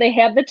about them. They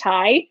have the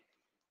tie,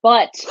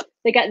 but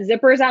they got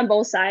zippers on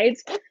both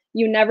sides.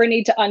 You never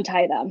need to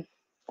untie them.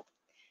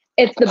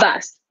 It's the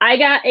best. I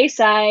got a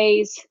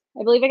size,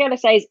 I believe I got a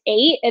size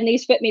 8, and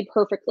these fit me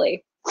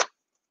perfectly.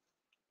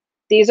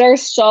 These are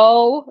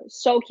so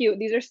cute.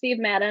 These are Steve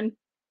Madden.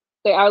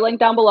 They are linked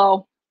down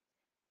below.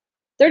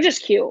 They're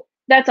just cute.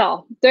 That's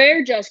all.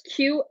 They're just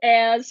cute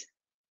as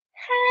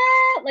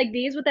hell. Like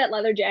these with that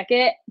leather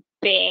jacket.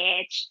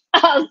 Bitch.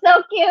 Oh,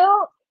 so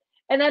cute.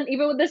 And then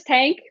even with this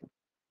tank.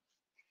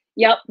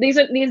 Yep. These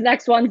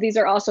next ones. These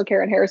are also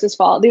Karen Harris's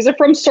fault. These are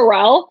from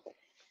Sorel.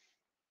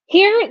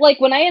 Here,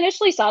 like when I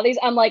initially saw these,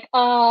 I'm like,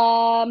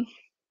 what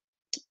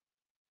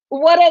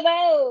are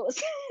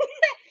those?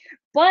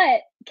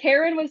 But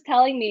Karen was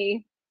telling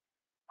me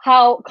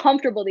how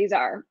comfortable these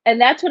are.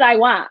 And that's what I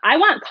want. I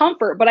want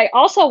comfort, but I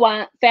also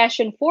want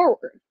fashion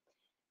forward.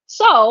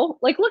 So,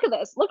 like, look at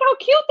this. Look how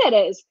cute that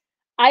is.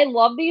 I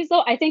love these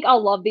though. I think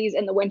I'll love these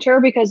in the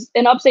winter because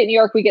in upstate New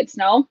York, we get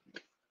snow.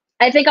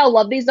 I think I'll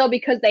love these though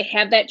because they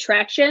have that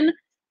traction.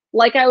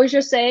 Like I was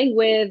just saying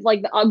with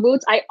like the Ugg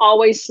boots, I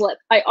always slip.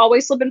 I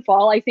always slip and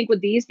fall, I think,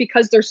 with these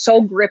because they're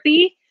so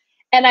grippy.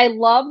 And I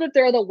love that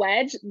they're the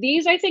wedge.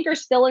 These I think are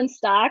still in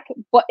stock,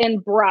 but in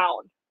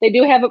brown. They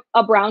do have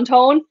a brown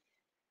tone,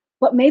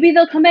 but maybe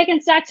they'll come back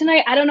in stock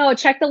tonight. I don't know.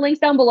 Check the links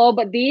down below.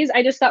 But these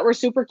I just thought were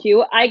super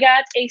cute. I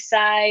got a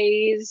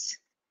size.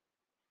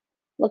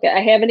 Look,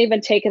 I haven't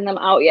even taken them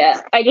out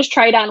yet. I just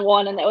tried on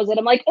one and that was it.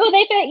 I'm like, oh,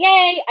 they fit.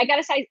 Yay. I got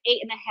a size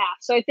 8.5.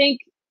 So I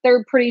think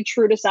they're pretty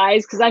true to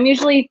size because I'm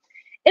usually,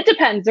 it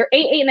depends. They're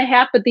 8,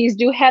 8.5, but these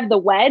do have the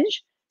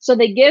wedge. So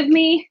they give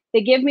me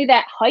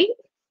that height.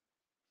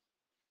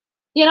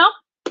 You know,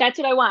 that's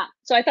what I want.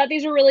 So I thought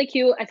these were really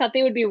cute. I thought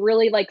they would be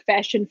really like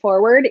fashion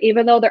forward,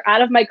 even though they're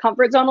out of my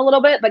comfort zone a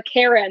little bit. But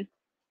Karen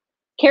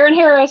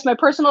Harris, my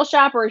personal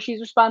shopper,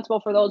 she's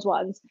responsible for those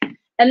ones.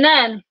 And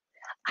then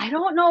I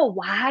don't know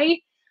why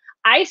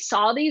I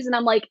saw these and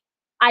I'm like,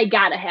 I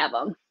gotta have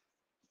them.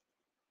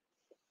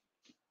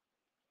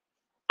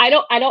 I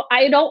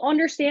don't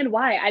understand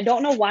why. I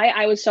don't know why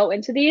I was so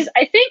into these.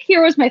 I think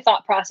here was my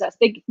thought process.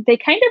 They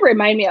kind of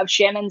remind me of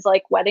Shannon's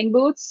like wedding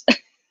boots.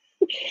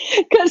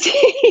 Because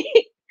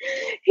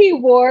he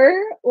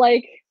wore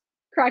like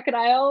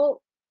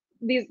crocodile.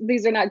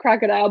 These are not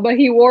crocodile, but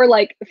he wore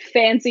like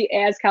fancy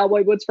ass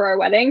cowboy boots for our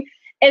wedding.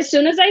 As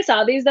soon as I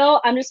saw these though,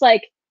 I'm just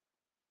like,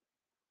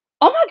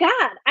 oh my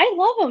God, I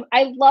love them.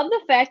 I love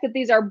the fact that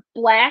these are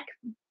black,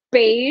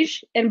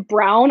 beige, and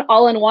brown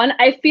all in one.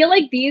 I feel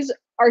like these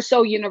are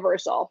so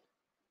universal,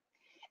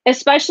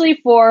 especially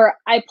for,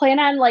 I plan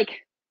on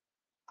like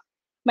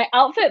my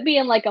outfit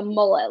being like a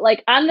mullet.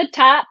 Like on the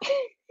top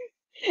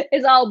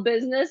is all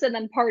business and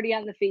then party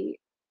on the feet.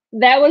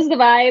 That was the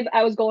vibe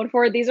I was going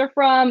for. These are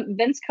from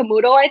Vince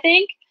Camuto, I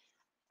think.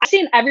 I've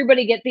seen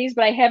everybody get these,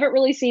 but I haven't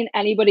really seen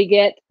anybody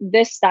get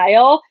this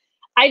style.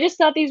 I just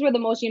thought these were the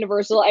most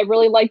universal. I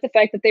really liked the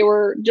fact that they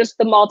were just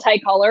the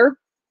multicolor.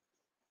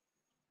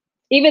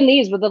 Even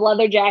these with the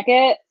leather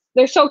jacket,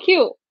 they're so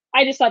cute.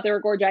 I just thought they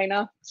were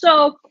gorgina.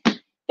 So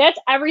that's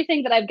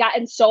everything that I've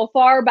gotten so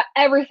far, but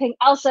everything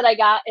else that I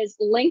got is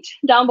linked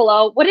down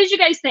below. What did you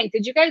guys think?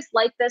 Did you guys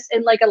like this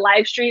in like a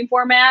live stream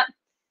format?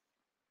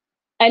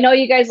 I know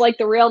you guys like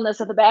the realness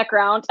of the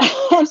background.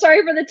 I'm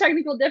sorry for the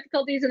technical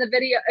difficulties in the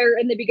video or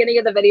in the beginning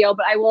of the video,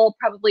 but I will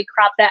probably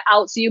crop that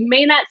out. So you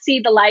may not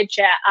see the live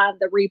chat on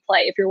the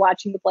replay if you're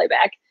watching the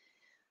playback.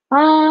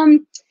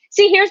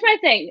 See, here's my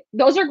thing.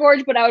 Those are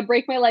gorgeous, but I would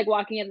break my leg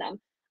walking in them.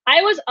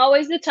 I was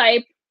always the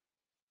type,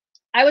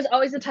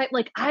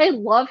 like, I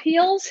love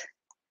heels.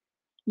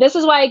 This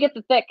is why I get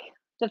the thick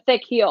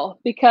heel,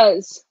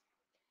 because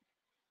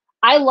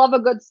I love a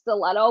good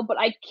stiletto, but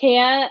I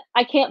can't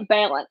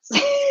balance.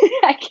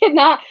 I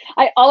cannot.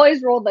 I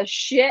always roll the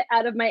shit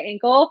out of my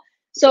ankle.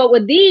 So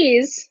with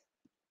these,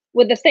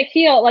 with the thick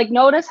heel, like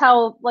notice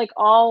how like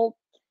all,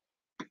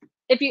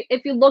 if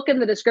you look in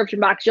the description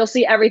box, you'll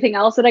see everything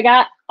else that I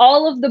got.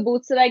 All of the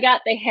boots that I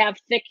got, they have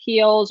thick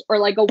heels or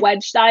like a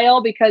wedge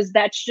style because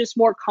that's just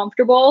more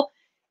comfortable.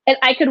 And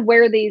I could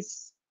wear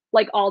these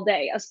like all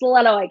day. A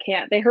stiletto, I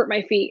can't. They hurt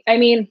my feet. I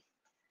mean,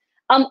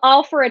 I'm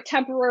all for a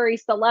temporary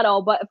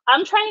stiletto, but if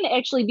I'm trying to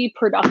actually be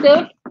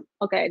productive,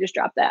 okay, I just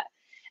dropped that.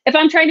 If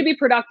I'm trying to be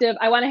productive,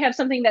 I want to have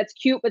something that's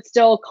cute but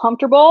still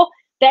comfortable.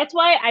 That's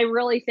why I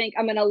really think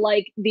I'm going to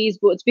like these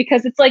boots,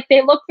 because it's like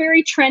they look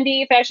very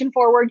trendy, fashion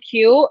forward,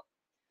 cute,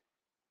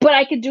 but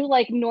I could do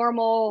like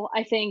normal,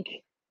 I think,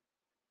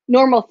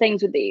 normal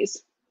things with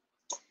these.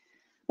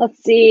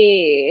 Let's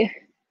see.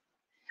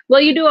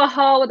 Will you do a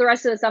haul with the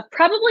rest of the stuff?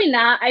 Probably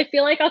not. I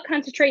feel like I'll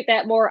concentrate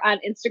that more on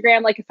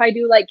Instagram. Like if I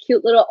do like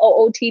cute little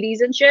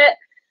OOTDs and shit.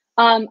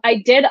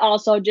 I did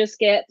also just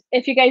get,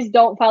 if you guys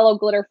don't follow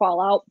Glitter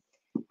Fallout,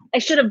 I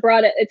should have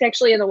brought it. It's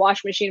actually in the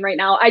wash machine right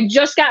now. I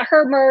just got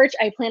her merch.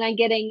 I plan on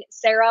getting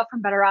Sarah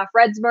from Better Off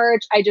Red's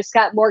merch. I just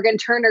got Morgan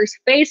Turner's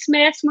face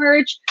mask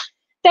merch.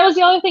 That was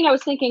the other thing I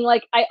was thinking.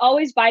 Like I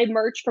always buy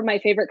merch from my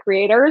favorite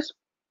creators.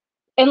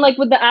 And like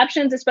with the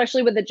options,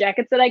 especially with the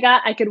jackets that I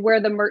got, I could wear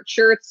the merch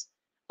shirts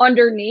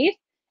underneath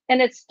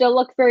and it still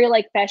looked very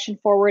like fashion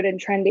forward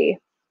and trendy.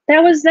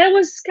 That was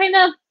kind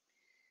of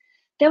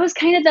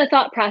the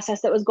thought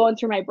process that was going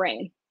through my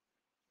brain.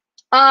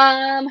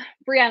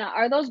 Brianna,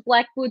 are those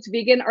black boots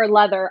vegan or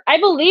leather? I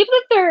believe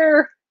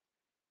that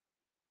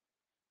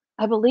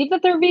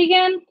they're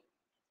vegan,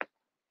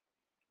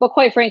 but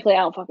quite frankly, I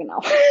don't fucking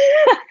know.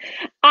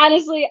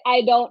 Honestly,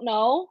 I don't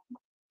know,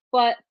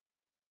 but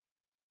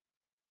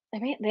I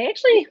mean,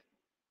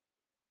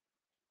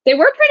 they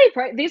were pretty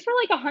these were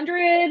like 100,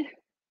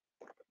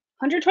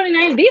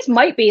 129. These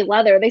might be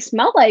leather. They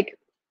smell like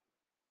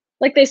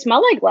they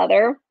smell like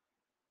leather.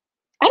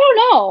 I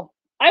don't know.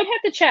 I would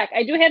have to check.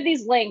 I do have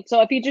these linked. So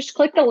if you just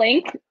click the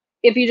link,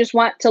 if you just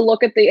want to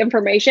look at the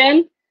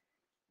information,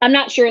 I'm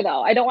not sure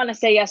though. I don't want to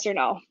say yes or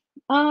no.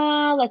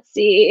 Let's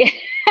see.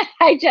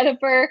 Hi,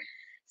 Jennifer.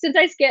 Since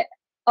I scare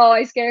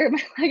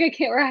my leg, I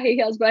can't wear high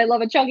heels, but I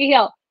love a chunky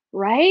heel.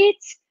 Right?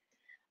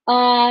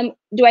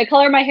 Do I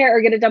color my hair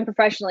or get it done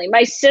professionally?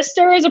 My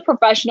sister is a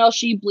professional.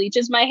 She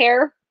bleaches my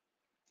hair,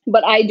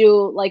 but I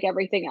do like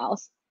everything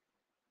else.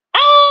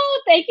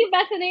 Oh, thank you,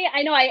 Bethany.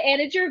 I know I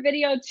added your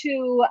video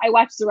to, I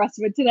watched the rest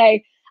of it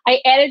today. I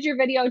added your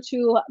video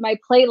to my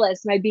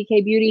playlist, my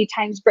BK Beauty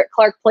times Britt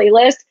Clark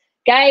playlist.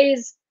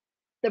 Guys,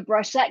 the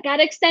brush set got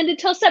extended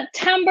till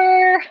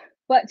September,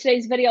 but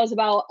today's video is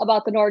about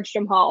the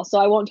Nordstrom haul, so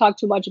I won't talk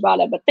too much about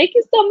it. But thank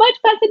you so much,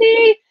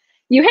 Bethany.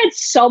 You had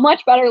so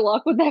much better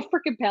luck with that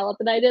freaking palette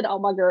than I did. Oh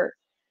my god,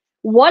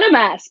 what a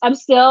mess. I'm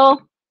still,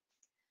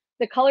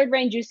 the Colored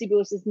Rain Juicy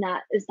Boost is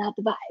not the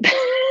vibe.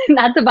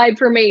 Not the vibe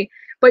for me.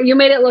 But you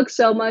made it look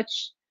so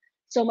much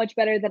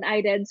better than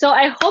I did. So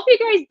I hope you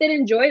guys did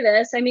enjoy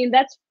this. I mean,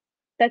 that's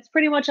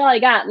pretty much all I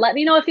got. Let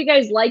me know if you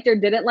guys liked or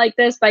didn't like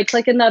this by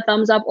clicking the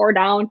thumbs up or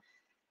down.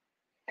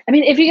 I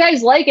mean, if you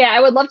guys like it, I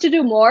would love to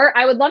do more.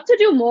 I would love to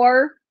do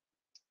more.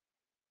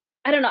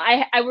 I don't know.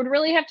 I would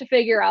really have to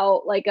figure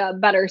out like a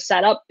better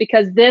setup,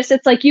 because this,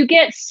 it's like you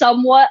get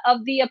somewhat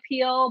of the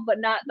appeal, but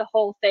not the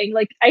whole thing.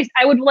 Like I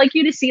would like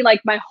you to see like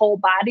my whole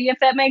body, if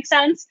that makes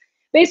sense.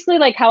 Basically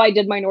like how I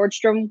did my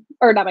Nordstrom,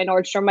 or not my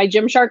Nordstrom, my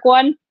Gymshark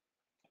one,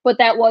 but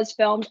that was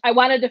filmed. I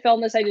wanted to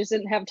film this. I just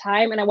didn't have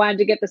time, and I wanted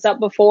to get this up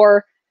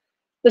before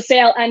the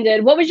sale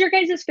ended. What was your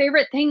guys'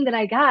 favorite thing that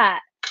I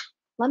got?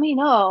 let me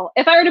know.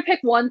 If I were to pick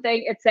one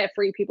thing, it's that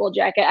Free People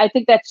jacket. I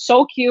think that's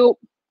so cute.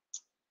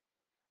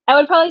 I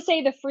would probably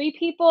say the Free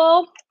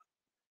People.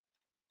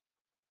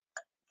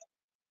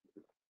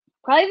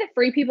 Probably the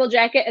Free People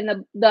jacket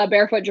and the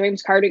Barefoot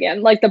Dreams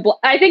cardigan. Like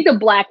I think the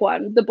black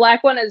one. The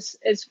black one is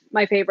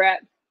my favorite.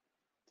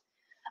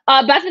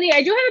 Bethany,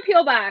 I do have a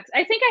PO box.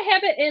 I think I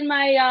have it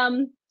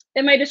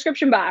in my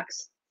description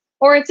box,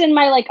 or it's in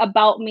my like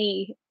about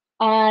me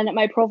on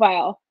my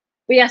profile.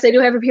 But yes, I do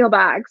have a PO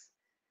box.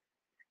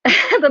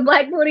 The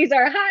black booties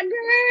are hot,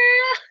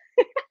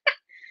 girl.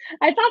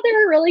 I thought they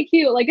were really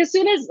cute. Like as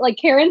soon as like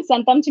Karen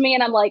sent them to me,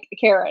 and I'm like,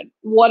 Karen,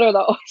 what are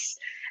those?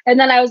 And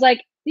then I was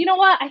like, you know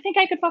what? I think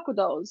I could fuck with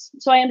those.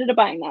 So I ended up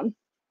buying them.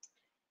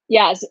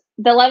 Yes,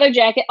 the leather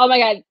jacket. Oh my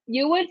God,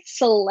 you would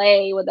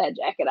slay with that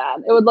jacket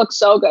on. It would look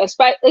so good,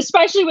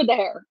 especially with the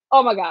hair.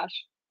 Oh my gosh.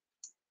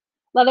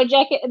 Leather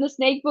jacket and the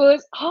snake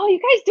boots. Oh, you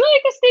guys do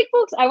like the snake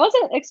boots. I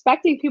wasn't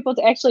expecting people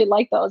to actually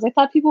like those. I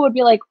thought people would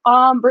be like,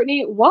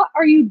 Brittany, what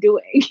are you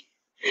doing?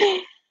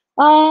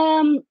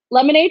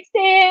 Lemonade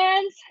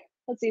stands.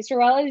 Let's see.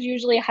 Sorella is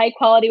usually high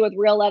quality with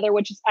real leather,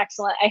 which is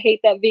excellent. I hate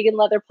that vegan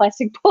leather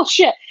plastic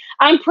bullshit.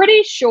 I'm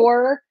pretty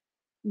sure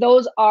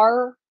those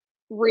are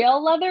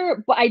real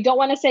leather, but I don't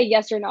want to say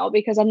yes or no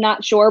because I'm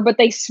not sure, but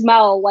they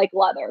smell like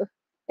leather.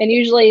 And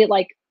usually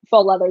like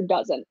faux leather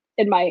doesn't,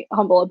 in my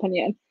humble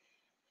opinion.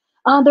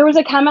 There was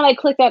a comment I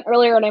clicked on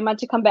earlier and I meant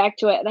to come back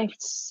to it and I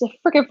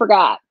freaking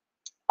forgot.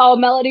 Oh,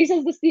 Melody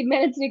says the Steve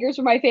Madden sneakers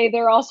were my fave.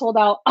 They're all sold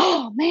out.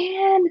 Oh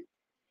man.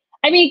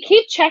 I mean,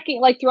 keep checking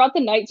like throughout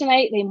the night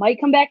tonight. They might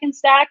come back in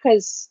stock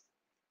because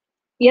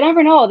you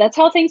never know. That's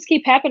how things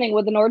keep happening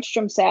with the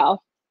Nordstrom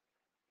sale.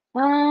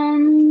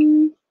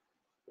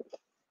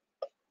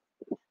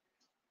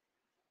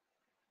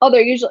 Oh,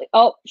 they're usually,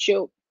 oh,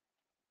 shoot.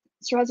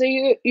 So are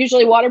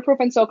usually waterproof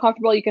and so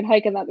comfortable you can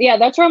hike in them. Yeah,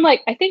 that's where I'm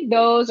like, I think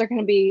those are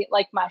going to be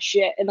like my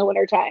shit in the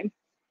wintertime.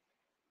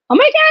 Oh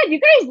my God, you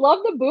guys love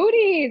the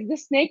booties, the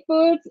snake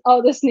boots.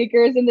 Oh, the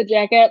sneakers and the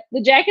jacket.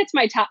 The jacket's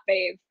my top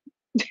fave.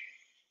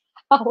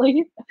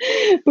 Holly,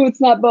 boots,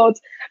 not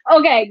boats.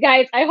 Okay,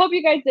 guys, I hope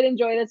you guys did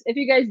enjoy this. If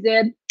you guys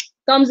did,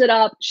 thumbs it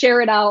up,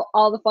 share it out,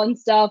 all the fun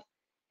stuff.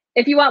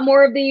 If you want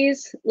more of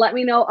these, let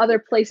me know other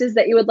places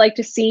that you would like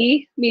to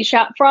see me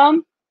shop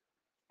from.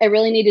 I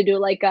really need to do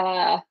like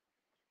a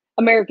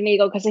American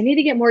Eagle because I need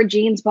to get more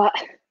jeans, but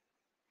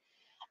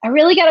I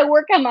really got to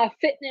work on my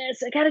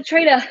fitness. I got to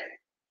try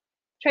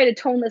to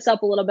tone this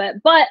up a little bit.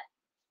 But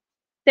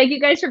thank you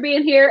guys for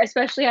being here,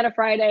 especially on a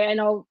Friday. I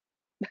know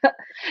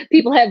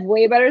people have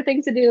way better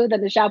things to do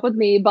than to shop with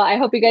me, but I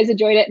hope you guys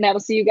enjoyed it, and I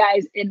will see you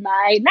guys in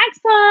my next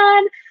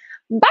one.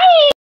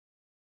 Bye.